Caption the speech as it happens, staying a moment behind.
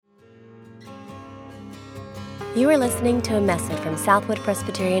You are listening to a message from Southwood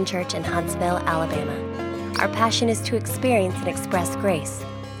Presbyterian Church in Huntsville, Alabama. Our passion is to experience and express grace.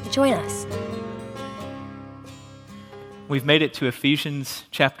 Join us. We've made it to Ephesians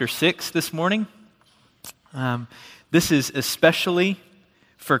chapter 6 this morning. This is especially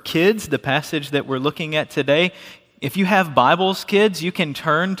for kids, the passage that we're looking at today. If you have Bibles, kids, you can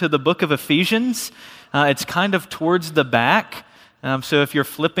turn to the book of Ephesians. It's kind of towards the back. So if you're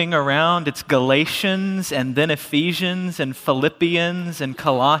flipping around, it's Galatians and then Ephesians and Philippians and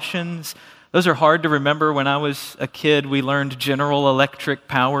Colossians. Those are hard to remember. When I was a kid, we learned General Electric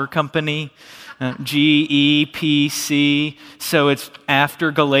Power Company, GEPC. So it's after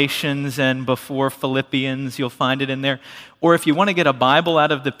Galatians and before Philippians. You'll find it in there. Or if you want to get a Bible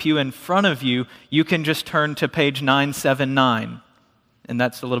out of the pew in front of you, you can just turn to page 979. And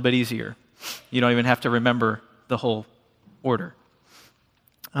that's a little bit easier. You don't even have to remember the whole order.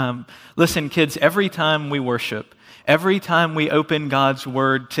 Listen, kids, every time we worship, every time we open God's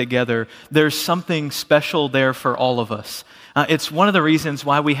Word together, there's something special there for all of us. It's one of the reasons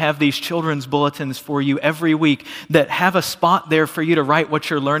why we have these children's bulletins for you every week that have a spot there for you to write what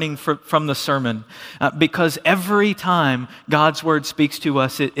you're learning from the sermon. Because every time God's Word speaks to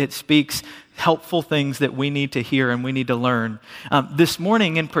us, it speaks helpful things that we need to hear and we need to learn. This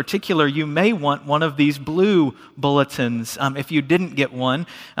morning in particular, you may want one of these blue bulletins. If you didn't get one,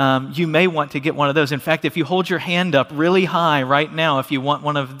 you may want to get one of those. In fact, if you hold your hand up really high right now, if you want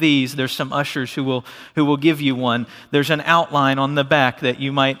one of these, there's some ushers who will give you one. There's an outline on the back that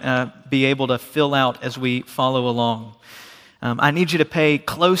you might be able to fill out as we follow along. I need you to pay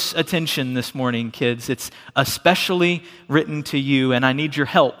close attention this morning, kids. It's especially written to you, and I need your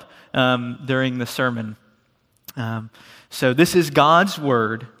help during the sermon. So this is God's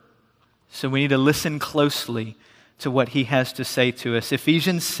Word, so we need to listen closely to what He has to say to us.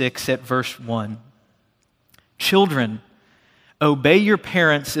 Ephesians 6 at verse 1. Children, obey your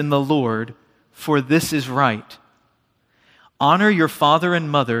parents in the Lord, for this is right. Honor your father and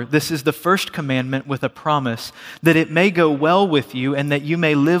mother. This is the first commandment with a promise, that it may go well with you and that you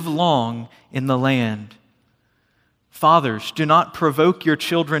may live long in the land. Fathers, do not provoke your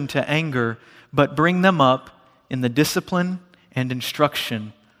children to anger, but bring them up in the discipline and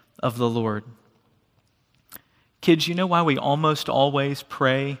instruction of the Lord. Kids, you know why we almost always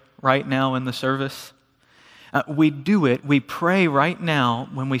pray right now in the service? We pray right now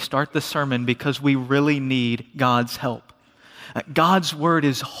when we start the sermon because we really need God's help. God's Word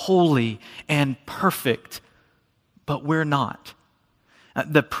is holy and perfect, but we're not.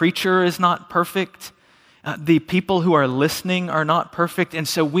 The preacher is not perfect. The people who are listening are not perfect, and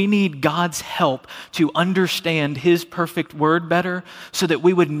so we need God's help to understand His perfect Word better so that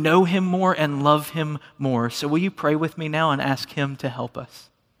we would know Him more and love Him more. So will you pray with me now and ask Him to help us?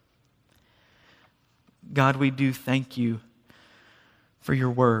 God, we do thank You for Your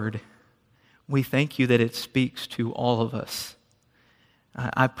Word. We thank You that it speaks to all of us.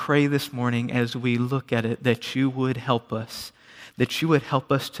 I pray this morning as we look at it that You would help us, that You would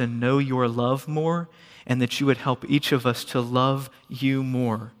help us to know Your love more, and that You would help each of us to love You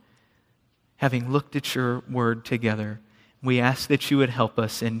more. Having looked at Your Word together, we ask that You would help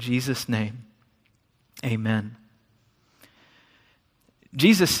us in Jesus' name. Amen.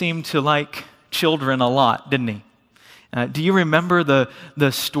 Jesus seemed to like children a lot, didn't He? Do you remember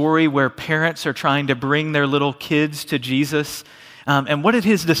the story where parents are trying to bring their little kids to Jesus? And what did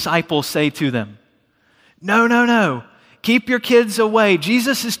His disciples say to them? No. Keep your kids away.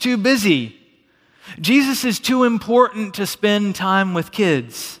 Jesus is too busy. Jesus is too important to spend time with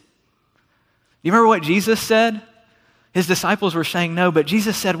kids. Do you remember what Jesus said? His disciples were saying no, but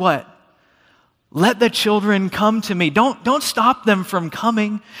Jesus said what? Let the children come to me. Don't stop them from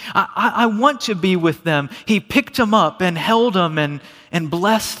coming. I want to be with them. He picked them up and held them and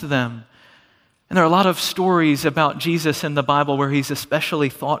blessed them. And there are a lot of stories about Jesus in the Bible where He's especially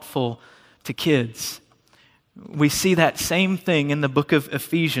thoughtful to kids. We see that same thing in the book of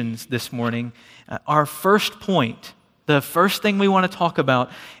Ephesians this morning. Our first point, the first thing we want to talk about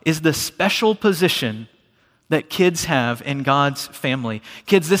is the special position that kids have in God's family.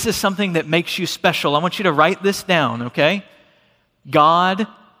 Kids, this is something that makes you special. I want you to write this down, okay? God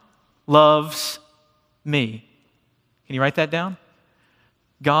loves me. Can you write that down?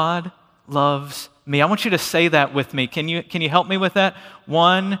 God loves me. I want you to say that with me. Can you help me with that?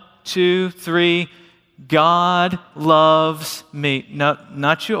 1, 2, 3. God loves me. No,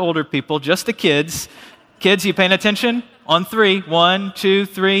 not you older people, just the kids. Kids, you paying attention? On 3. 1, 2,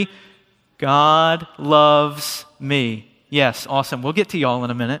 3. God loves me. Yes, awesome. We'll get to y'all in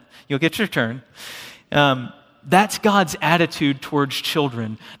a minute. You'll get your turn. That's God's attitude towards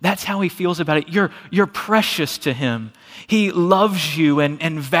children. That's how he feels about it. You're precious to him. He loves you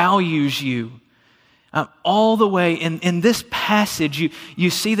and values you. All the way in this passage, you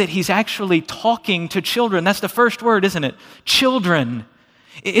see that he's actually talking to children. That's the first word, isn't it? Children.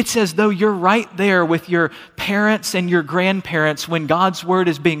 It's as though you're right there with your parents and your grandparents when God's word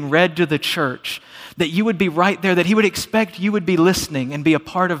is being read to the church, that you would be right there, that he would expect you would be listening and be a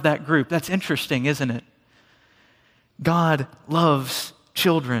part of that group. That's interesting, isn't it? God loves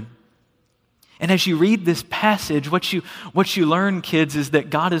children. And as you read this passage, what you learn, kids, is that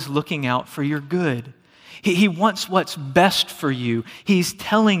God is looking out for your good. He wants what's best for you. He's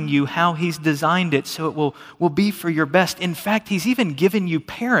telling you how he's designed it so it will be for your best. In fact, he's even given you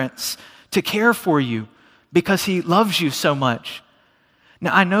parents to care for you because he loves you so much.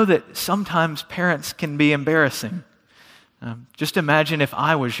 Now, I know that sometimes parents can be embarrassing. Just imagine if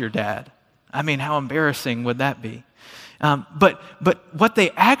I was your dad. I mean, how embarrassing would that be? But what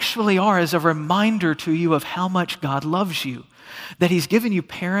they actually are is a reminder to you of how much God loves you. That he's given you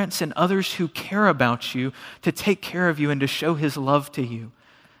parents and others who care about you to take care of you and to show his love to you.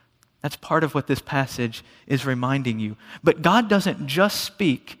 That's part of what this passage is reminding you. But God doesn't just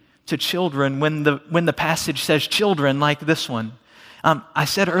speak to children when the passage says children like this one. I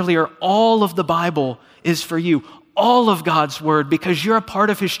said earlier, all of the Bible is for you. All of God's word, because you're a part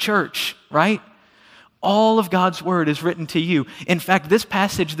of his church, right? All of God's word is written to you. In fact, this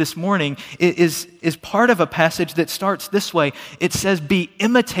passage this morning is part of a passage that starts this way. It says, be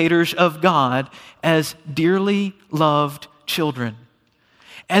imitators of God as dearly loved children.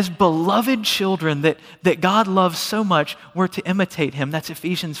 As beloved children that God loves so much, we're to imitate him. That's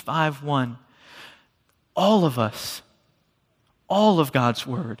Ephesians 5:1. All of us, all of God's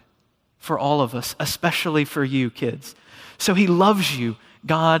word for all of us, especially for you, kids. So he loves you.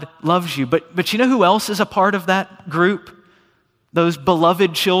 God loves you. But you know who else is a part of that group? Those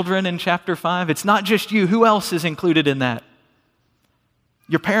beloved children in chapter 5? It's not just you. Who else is included in that?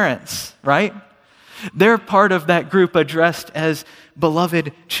 Your parents, right? They're part of that group addressed as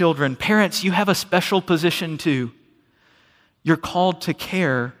beloved children. Parents, you have a special position too. You're called to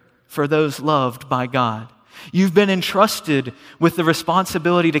care for those loved by God. You've been entrusted with the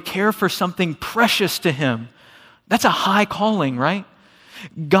responsibility to care for something precious to him. That's a high calling, right?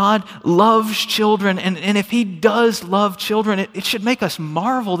 God loves children, and if he does love children, it should make us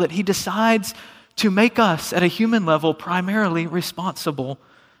marvel that he decides to make us, at a human level, primarily responsible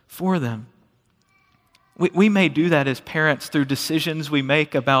for them. We may do that as parents through decisions we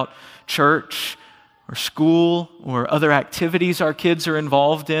make about church or school or other activities our kids are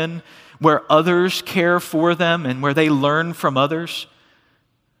involved in, where others care for them and where they learn from others.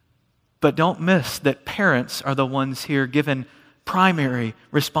 But don't miss that parents are the ones here given primary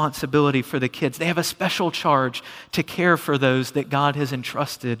responsibility for the kids. They have a special charge to care for those that God has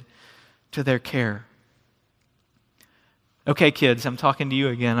entrusted to their care. Okay, kids, I'm talking to you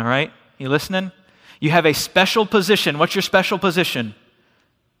again, all right? You listening? You have a special position. What's your special position?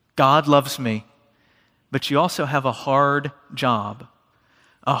 God loves me. But you also have a hard job.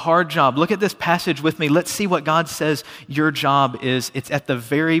 A hard job. Look at this passage with me. Let's see what God says your job is. It's at the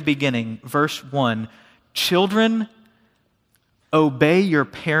very beginning, verse 1. Children, obey your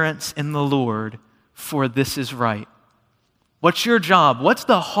parents in the Lord, for this is right. What's your job? What's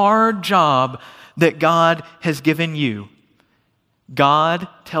the hard job that God has given you? God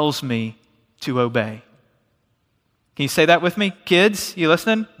tells me to obey. Can you say that with me? Kids, you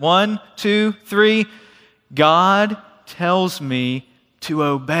listening? 1, 2, 3. God tells me to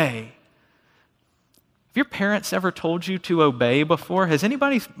obey. Have your parents ever told you to obey before? Has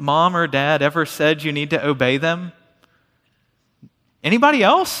anybody's mom or dad ever said you need to obey them? Anybody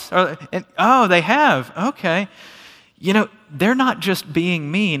else? Oh, they have. Okay. You know, they're not just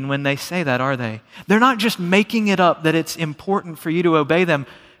being mean when they say that, are they? They're not just making it up that it's important for you to obey them.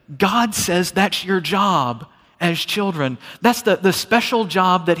 God says that's your job as children. That's the special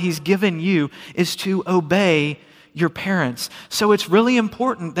job that he's given you, is to obey your parents. So it's really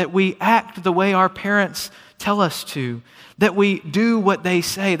important that we act the way our parents tell us to, that we do what they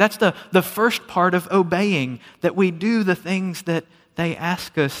say. That's the first part of obeying, that we do the things that they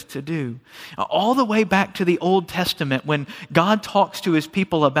ask us to do. All the way back to the Old Testament, when God talks to his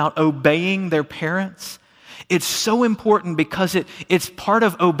people about obeying their parents, it's so important because it's part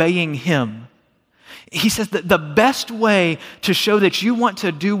of obeying him. He says that the best way to show that you want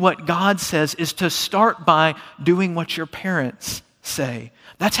to do what God says is to start by doing what your parents say.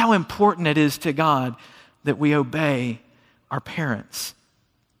 That's how important it is to God that we obey our parents.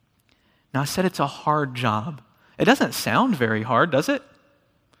 Now, I said it's a hard job. It doesn't sound very hard, does it?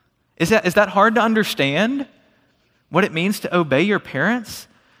 Is that hard to understand? what it means to obey your parents?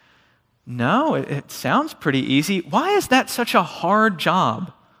 No, it sounds pretty easy. Why is that such a hard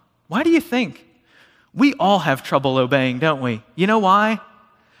job? Why do you think? We all have trouble obeying, don't we? You know why?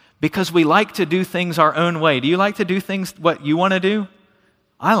 Because we like to do things our own way. Do you like to do things what you want to do?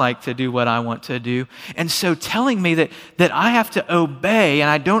 I like to do what I want to do. And so telling me that I have to obey and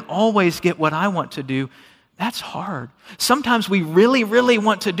I don't always get what I want to do, that's hard. Sometimes we really, really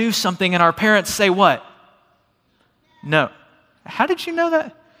want to do something and our parents say what? No. How did you know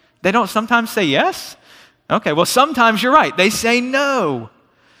that? They don't sometimes say yes? Okay, well, sometimes you're right. They say no.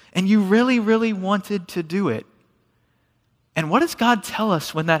 And you really, really wanted to do it. And what does God tell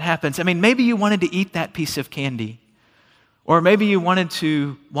us when that happens? I mean, maybe you wanted to eat that piece of candy. Or maybe you wanted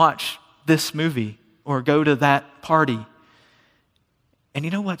to watch this movie or go to that party. And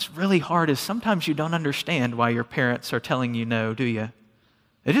you know what's really hard is sometimes you don't understand why your parents are telling you no, do you?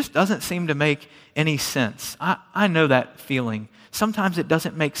 It just doesn't seem to make any sense. I know that feeling. Sometimes it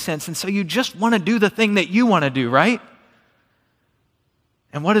doesn't make sense, and so you just want to do the thing that you want to do, right?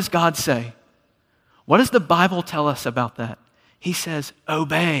 And what does God say? What does the Bible tell us about that? He says,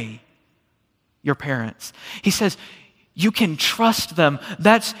 obey your parents. He says, you can trust them.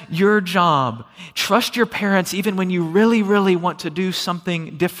 That's your job. Trust your parents even when you really, really want to do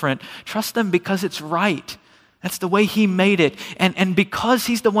something different. Trust them because it's right. That's the way He made it. And because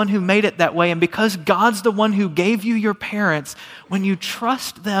He's the one who made it that way, and because God's the one who gave you your parents, when you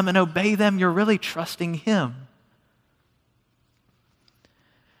trust them and obey them, you're really trusting Him.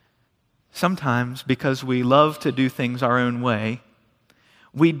 Sometimes, because we love to do things our own way,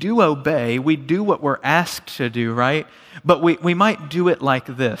 we do obey, we do what we're asked to do, right? But we might do it like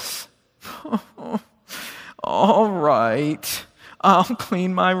this. All right, I'll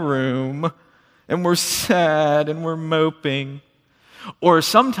clean my room. And we're sad and we're moping. Or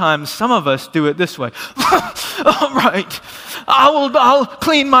sometimes some of us do it this way. All right, I'll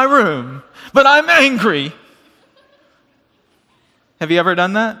clean my room, but I'm angry. Have you ever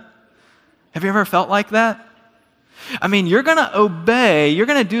done that? Have you ever felt like that? I mean, you're going to obey, you're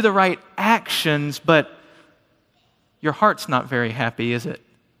going to do the right actions, but your heart's not very happy, is it?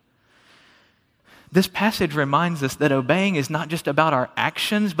 This passage reminds us that obeying is not just about our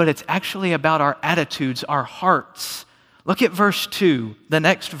actions, but it's actually about our attitudes, our hearts. Look at verse 2, the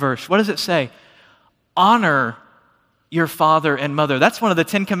next verse. What does it say? Honor your father and mother. That's one of the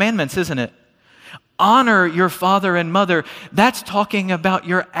 10 Commandments, isn't it? Honor your father and mother. That's talking about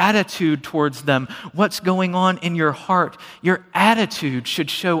your attitude towards them, what's going on in your heart. Your attitude should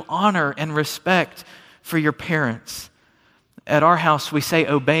show honor and respect for your parents. At our house, we say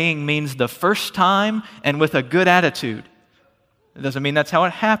obeying means the first time and with a good attitude. It doesn't mean that's how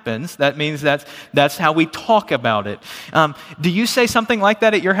it happens. That means that's how we talk about it. Do you say something like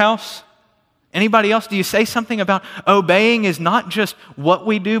that at your house? Anybody else? Do you say something about obeying is not just what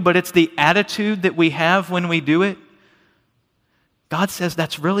we do, but it's the attitude that we have when we do it? God says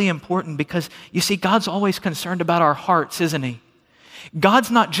that's really important because, you see, God's always concerned about our hearts, isn't He?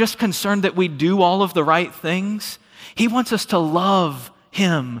 God's not just concerned that we do all of the right things. He wants us to love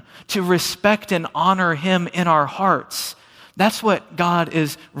Him, to respect and honor Him in our hearts. That's what God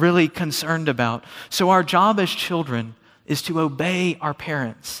is really concerned about. So our job as children is to obey our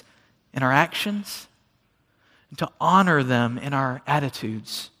parents in our actions and to honor them in our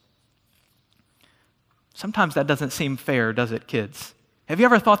attitudes. Sometimes that doesn't seem fair, does it, kids? Have you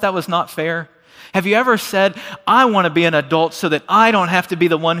ever thought that was not fair? Have you ever said, I want to be an adult so that I don't have to be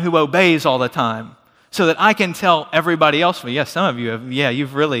the one who obeys all the time, so that I can tell everybody else? Well, yes, some of you have. Yeah,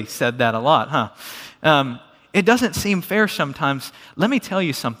 you've really said that a lot, huh? It doesn't seem fair sometimes. Let me tell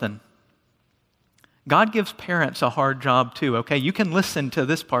you something. God gives parents a hard job too, okay? You can listen to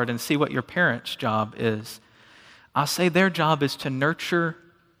this part and see what your parents' job is. I'll say their job is to nurture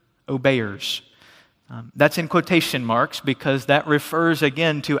obeyers. That's in quotation marks because that refers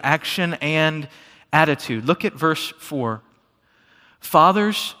again to action and attitude. Look at verse 4.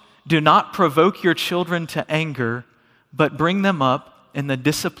 Fathers, do not provoke your children to anger, but bring them up in the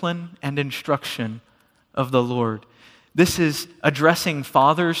discipline and instruction of the Lord. This is addressing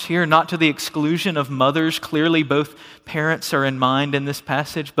fathers here, not to the exclusion of mothers. Clearly, both parents are in mind in this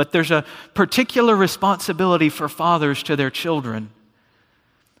passage, but there's a particular responsibility for fathers to their children.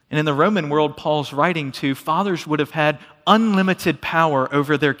 And in the Roman world Paul's writing to, fathers would have had unlimited power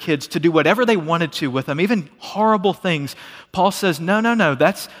over their kids to do whatever they wanted to with them, even horrible things. Paul says, no,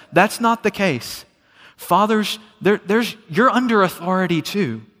 that's not the case. Fathers, you're under authority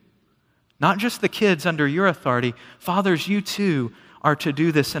too. Not just the kids under your authority. Fathers, you too are to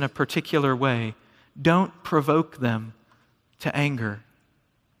do this in a particular way. Don't provoke them to anger.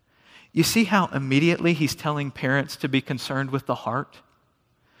 You see how immediately he's telling parents to be concerned with the heart,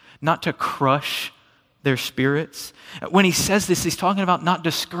 not to crush their spirits. When he says this, he's talking about not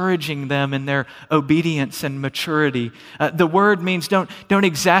discouraging them in their obedience and maturity. The word means don't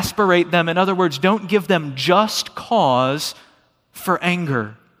exasperate them. In other words, don't give them just cause for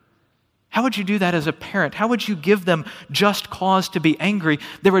anger. How would you do that as a parent? How would you give them just cause to be angry?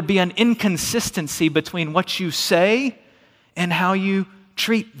 There would be an inconsistency between what you say and how you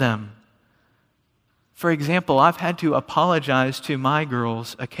treat them. For example, I've had to apologize to my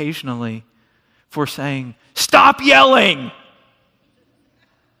girls occasionally for saying, "Stop yelling!"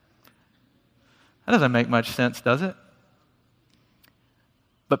 That doesn't make much sense, does it?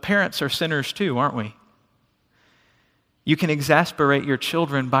 But parents are sinners too, aren't we? You can exasperate your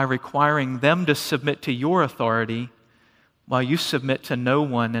children by requiring them to submit to your authority while you submit to no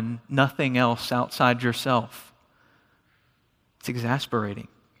one and nothing else outside yourself. It's exasperating.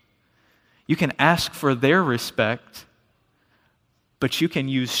 You can ask for their respect, but you can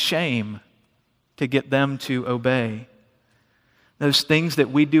use shame to get them to obey. Those things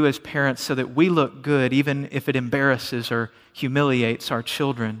that we do as parents so that we look good, even if it embarrasses or humiliates our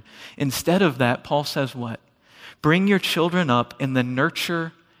children. Instead of that, Paul says what? Bring your children up in the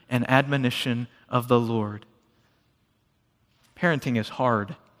nurture and admonition of the Lord. Parenting is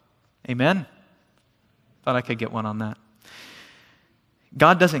hard. Amen? Thought I could get one on that.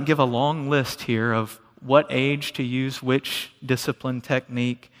 God doesn't give a long list here of what age to use which discipline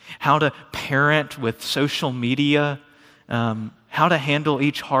technique, how to parent with social media, how to handle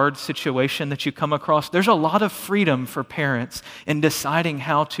each hard situation that you come across. There's a lot of freedom for parents in deciding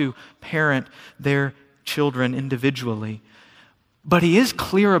how to parent their children individually. But he is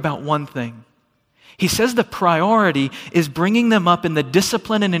clear about one thing. He says the priority is bringing them up in the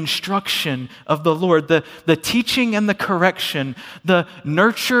discipline and instruction of the Lord, the teaching and the correction, the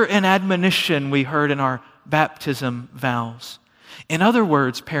nurture and admonition we heard in our baptism vows. In other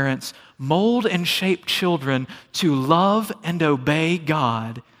words, parents, mold and shape children to love and obey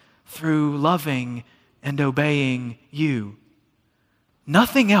God through loving and obeying you.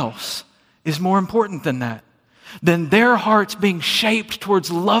 Nothing else is more important than that, than their hearts being shaped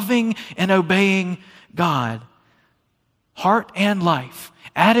towards loving and obeying God. Heart and life,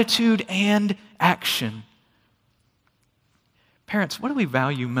 attitude and action. Parents, what do we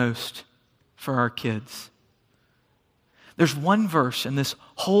value most for our kids? There's one verse in this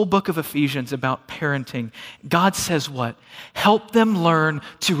whole book of Ephesians about parenting. God says what? Help them learn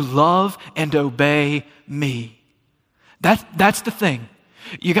to love and obey me. That's the thing.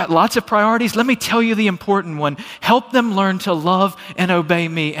 You got lots of priorities. Let me tell you the important one. Help them learn to love and obey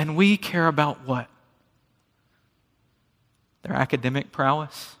me. And we care about what? Their academic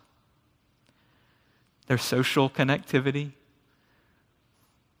prowess, their social connectivity,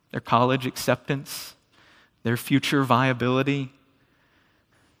 their college acceptance, their future viability.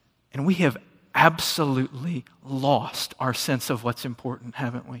 And we have absolutely lost our sense of what's important,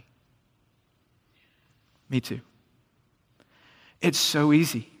 haven't we? Me too. It's so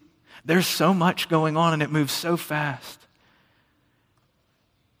easy. There's so much going on and it moves so fast.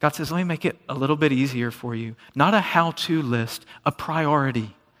 God says, let me make it a little bit easier for you. Not a how-to list, a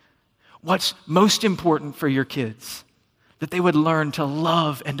priority. What's most important for your kids? That they would learn to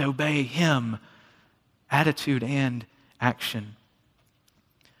love and obey Him, attitude and action.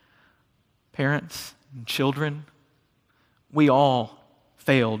 Parents and children, we all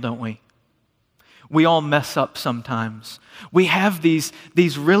fail, don't we? We all mess up sometimes. We have these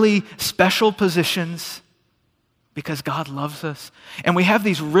really special positions because God loves us. And we have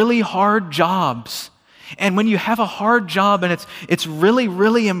these really hard jobs. And when you have a hard job and it's really,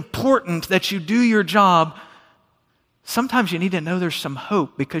 really important that you do your job, sometimes you need to know there's some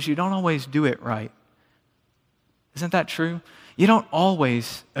hope because you don't always do it right. Isn't that true? You don't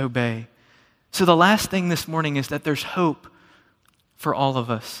always obey. So the last thing this morning is that there's hope for all of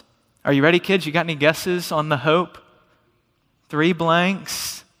us. Are you ready, kids? You got any guesses on the hope? 3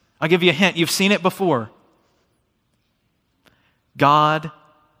 blanks. I'll give you a hint. You've seen it before. God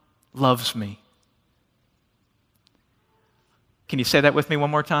loves me. Can you say that with me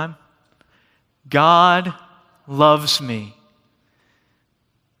one more time? God loves me.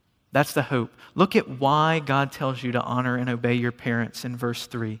 That's the hope. Look at why God tells you to honor and obey your parents in verse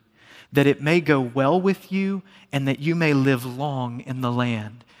 3. That it may go well with you and that you may live long in the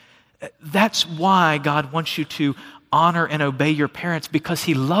land. That's why God wants you to honor and obey your parents, because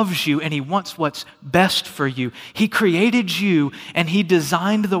He loves you and He wants what's best for you. He created you and He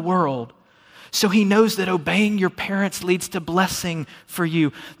designed the world. So He knows that obeying your parents leads to blessing for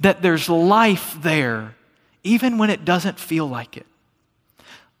you, that there's life there, even when it doesn't feel like it.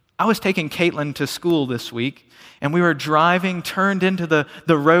 I was taking Caitlin to school this week, and we were driving, turned into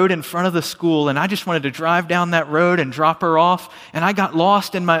the road in front of the school, and I just wanted to drive down that road and drop her off, and I got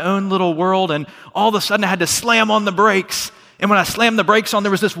lost in my own little world, and all of a sudden I had to slam on the brakes. And when I slammed the brakes on,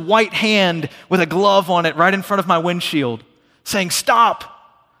 there was this white hand with a glove on it right in front of my windshield saying, "Stop."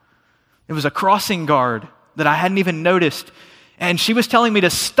 It was a crossing guard that I hadn't even noticed. And she was telling me to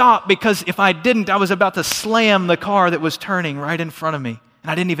stop because if I didn't, I was about to slam the car that was turning right in front of me. And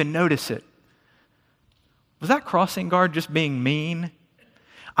I didn't even notice it. Was that crossing guard just being mean?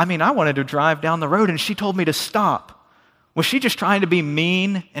 I mean, I wanted to drive down the road and she told me to stop. Was she just trying to be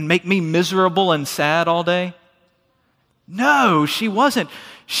mean and make me miserable and sad all day? No, she wasn't.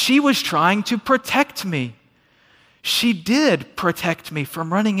 She was trying to protect me. She did protect me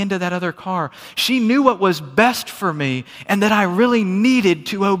from running into that other car. She knew what was best for me and that I really needed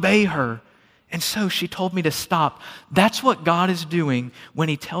to obey her. And so she told me to stop. That's what God is doing when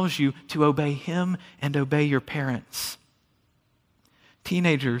He tells you to obey Him and obey your parents.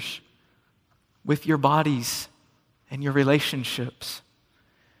 Teenagers, with your bodies and your relationships.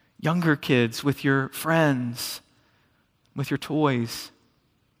 Younger kids, with your friends, with your toys.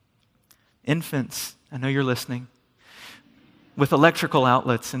 Infants, I know you're listening, with electrical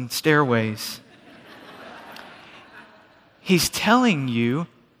outlets and stairways. He's telling you,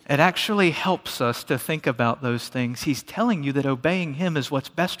 it actually helps us to think about those things. He's telling you that obeying Him is what's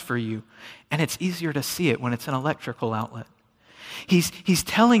best for you, and it's easier to see it when it's an electrical outlet. He's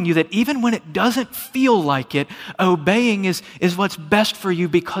telling you that even when it doesn't feel like it, obeying is what's best for you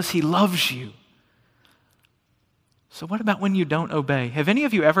because He loves you. So what about when you don't obey? Have any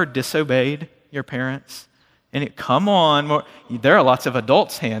of you ever disobeyed your parents? And come on, there are lots of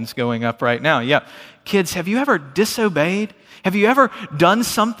adults' hands going up right now. Yeah. Kids, have you ever disobeyed? Have you ever done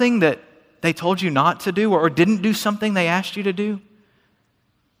something that they told you not to do or didn't do something they asked you to do?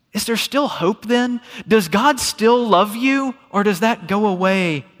 Is there still hope then? Does God still love you or does that go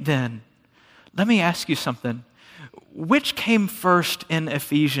away then? Let me ask you something. Which came first in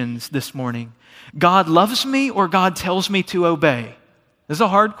Ephesians this morning? God loves me or God tells me to obey? This is a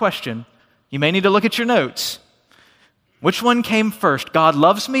hard question. You may need to look at your notes. Which one came first? God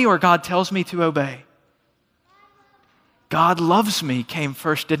loves me or God tells me to obey? God loves me came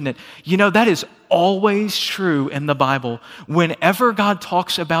first, didn't it? You know, that is always true in the Bible. Whenever God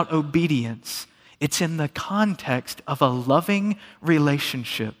talks about obedience, it's in the context of a loving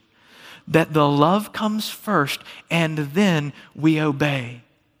relationship. That the love comes first and then we obey.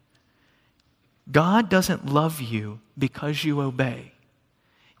 God doesn't love you because you obey.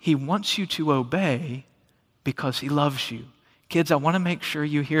 He wants you to obey because He loves you. Kids, I want to make sure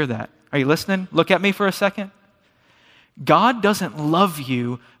you hear that. Are you listening? Look at me for a second. God doesn't love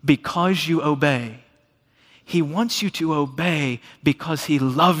you because you obey. He wants you to obey because He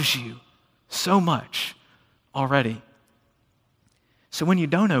loves you so much already. So when you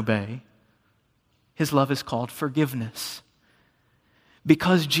don't obey, His love is called forgiveness.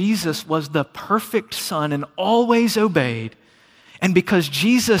 Because Jesus was the perfect Son and always obeyed, and because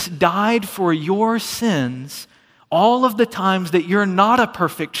Jesus died for your sins, all of the times that you're not a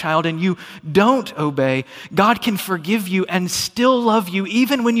perfect child and you don't obey, God can forgive you and still love you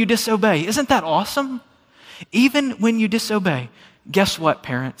even when you disobey. Isn't that awesome? Even when you disobey. Guess what,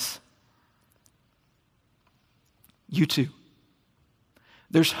 parents? You too.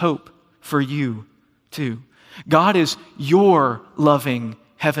 There's hope for you too. God is your loving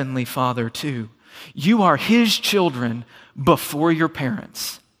Heavenly Father too. You are His children before your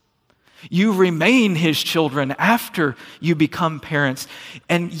parents. You remain His children after you become parents.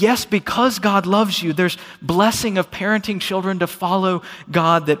 And yes, because God loves you, there's blessing of parenting children to follow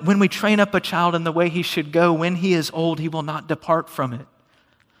God, that when we train up a child in the way he should go, when he is old, he will not depart from it.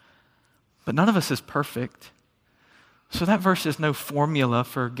 But none of us is perfect. So that verse is no formula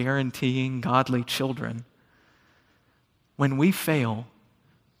for guaranteeing godly children. When we fail,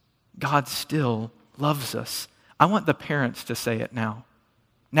 God still loves us. I want the parents to say it now.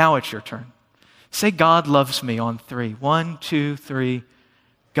 Now it's your turn. Say, God loves me on 3. 1, 2, 3.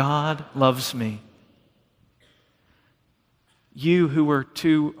 God loves me. You who were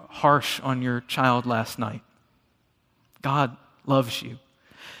too harsh on your child last night, God loves you.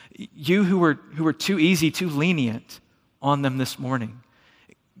 You who were too easy, too lenient on them this morning,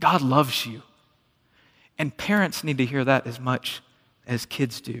 God loves you. And parents need to hear that as much as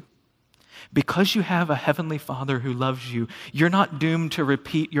kids do. Because you have a Heavenly Father who loves you, you're not doomed to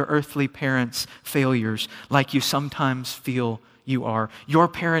repeat your earthly parents' failures like you sometimes feel you are. Your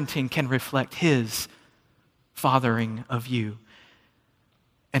parenting can reflect His fathering of you.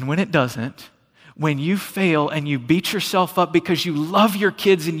 And when it doesn't, when you fail and you beat yourself up because you love your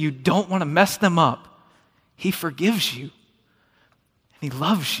kids and you don't want to mess them up, He forgives you and He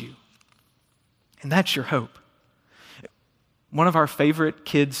loves you. And that's your hope. One of our favorite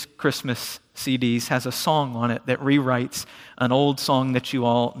kids' Christmas CDs has a song on it that rewrites an old song that you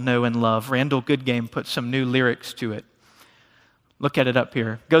all know and love. Randall Goodgame put some new lyrics to it. Look at it up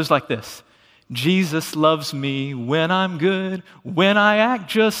here. It goes like this. Jesus loves me when I'm good, when I act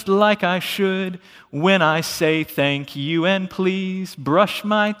just like I should, when I say thank you and please, brush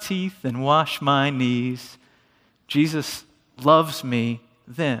my teeth and wash my knees. Jesus loves me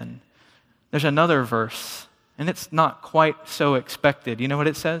then. There's another verse, and it's not quite so expected. You know what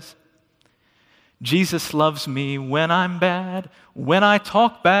it says? Jesus loves me when I'm bad, when I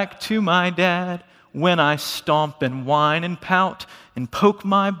talk back to my dad, when I stomp and whine and pout and poke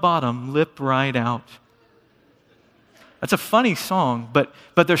my bottom lip right out. That's a funny song, but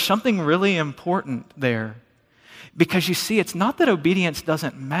there's something really important there. Because you see, it's not that obedience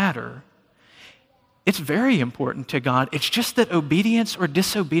doesn't matter. It's very important to God. It's just that obedience or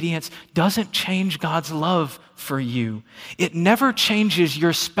disobedience doesn't change God's love for you. It never changes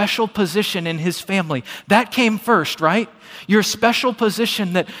your special position in His family. That came first, right? Your special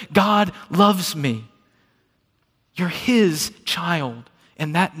position that God loves me. You're His child,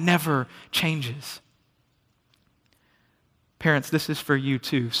 and that never changes. Parents, this is for you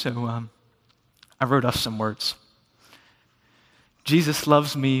too, so I wrote us some words. Jesus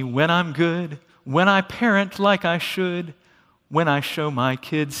loves me when I'm good, when I parent like I should, when I show my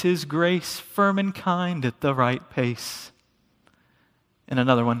kids His grace, firm and kind at the right pace. And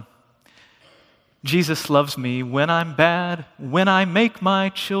another one. Jesus loves me when I'm bad, when I make my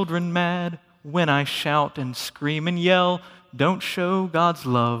children mad, when I shout and scream and yell, don't show God's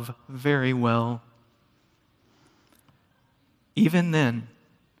love very well. Even then,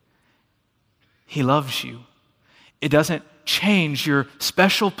 He loves you. It doesn't change your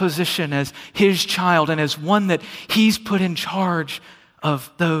special position as His child and as one that He's put in charge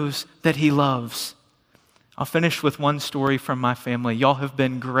of those that He loves. I'll finish with one story from my family. Y'all have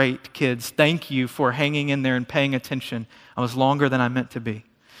been great kids. Thank you for hanging in there and paying attention. I was longer than I meant to be.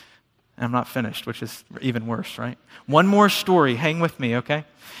 And I'm not finished, which is even worse, right? One more story. Hang with me, okay?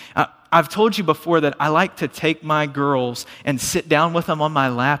 I've told you before that I like to take my girls and sit down with them on my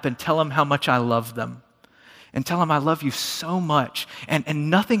lap and tell them how much I love them. And tell them I love you so much. And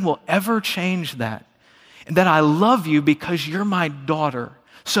nothing will ever change that. And that I love you because you're my daughter.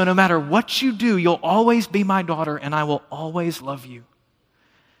 So no matter what you do, you'll always be my daughter and I will always love you.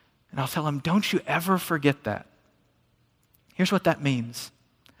 And I'll tell them, don't you ever forget that. Here's what that means.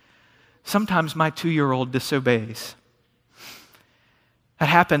 Sometimes my 2-year-old disobeys. That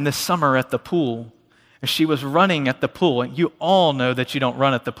happened this summer at the pool. She was running at the pool. And you all know that you don't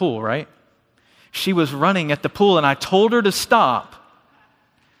run at the pool, right? She was running at the pool and I told her to stop.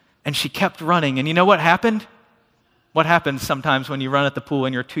 And she kept running. And you know what happened? What happens sometimes when you run at the pool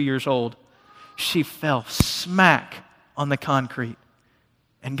and you're 2 years old? She fell smack on the concrete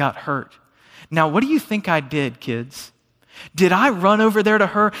and got hurt. Now, what do you think I did, kids? Did I run over there to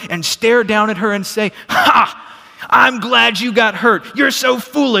her and stare down at her and say, "Ha! I'm glad you got hurt. You're so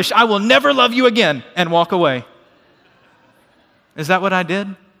foolish. I will never love you again," and walk away? Is that what I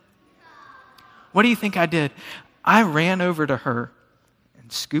did? What do you think I did? I ran over to her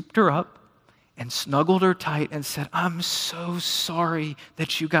and scooped her up and snuggled her tight and said, "I'm so sorry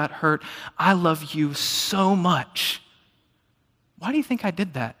that you got hurt. I love you so much." Why do you think I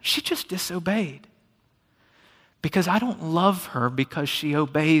did that? She just disobeyed. Because I don't love her because she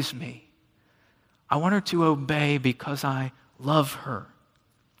obeys me. I want her to obey because I love her.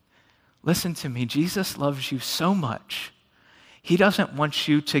 Listen to me. Jesus loves you so much. He doesn't want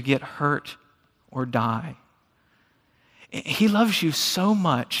you to get hurt or die. He loves you so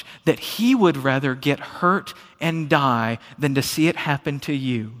much that He would rather get hurt and die than to see it happen to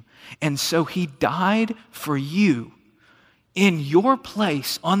you. And so He died for you. In your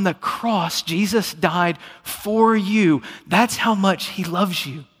place on the cross, Jesus died for you. That's how much He loves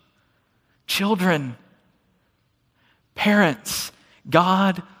you. Children, parents,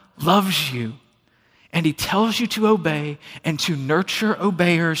 God loves you. And He tells you to obey and to nurture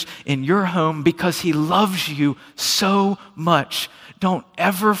obeyers in your home because He loves you so much. Don't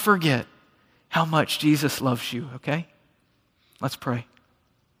ever forget how much Jesus loves you, okay? Let's pray.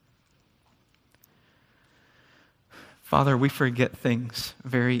 Father, we forget things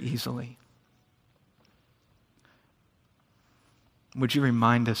very easily. Would you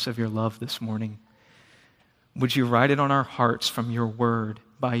remind us of your love this morning? Would you write it on our hearts from your word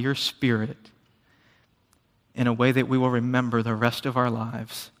by your Spirit in a way that we will remember the rest of our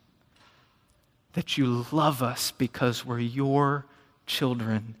lives? that you love us because we're your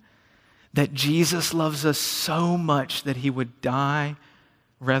children, that Jesus loves us so much that he would die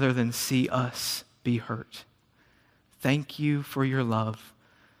rather than see us be hurt. Thank you for your love.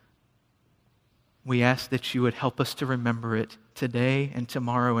 We ask that you would help us to remember it today and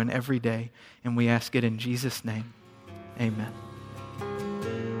tomorrow and every day, and we ask it in Jesus' name. Amen.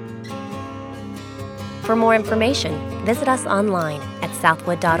 For more information, visit us online at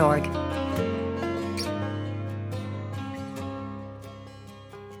southwood.org.